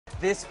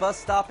This bus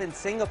stop in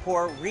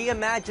Singapore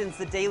reimagines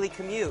the daily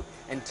commute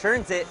and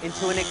turns it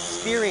into an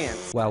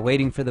experience. While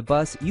waiting for the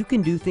bus, you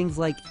can do things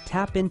like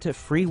tap into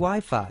free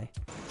Wi-Fi,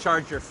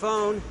 Charge your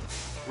phone,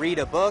 read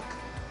a book,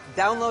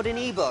 download an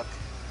ebook,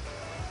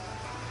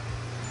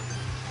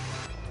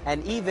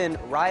 and even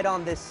ride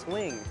on this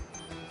swing.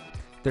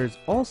 There's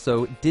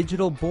also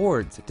digital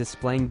boards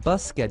displaying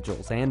bus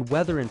schedules and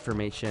weather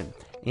information.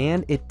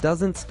 And it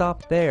doesn't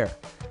stop there.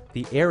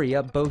 The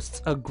area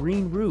boasts a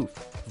green roof,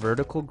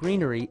 vertical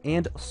greenery,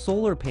 and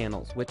solar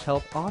panels which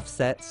help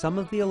offset some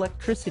of the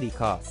electricity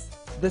costs.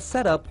 The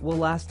setup will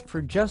last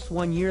for just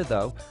 1 year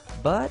though,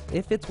 but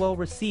if it's well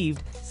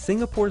received,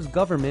 Singapore's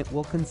government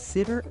will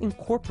consider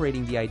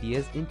incorporating the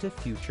ideas into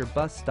future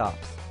bus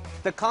stops.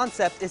 The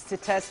concept is to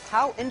test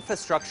how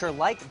infrastructure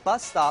like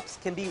bus stops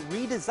can be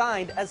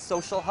redesigned as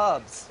social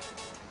hubs.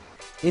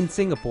 In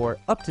Singapore,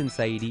 Upton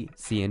Saidi,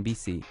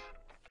 CNBC.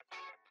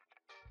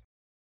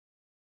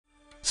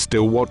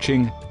 Still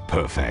watching?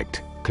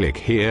 Perfect. Click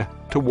here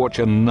to watch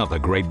another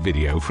great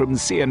video from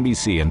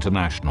CNBC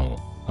International.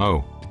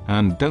 Oh,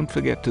 and don't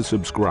forget to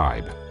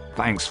subscribe.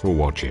 Thanks for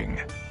watching.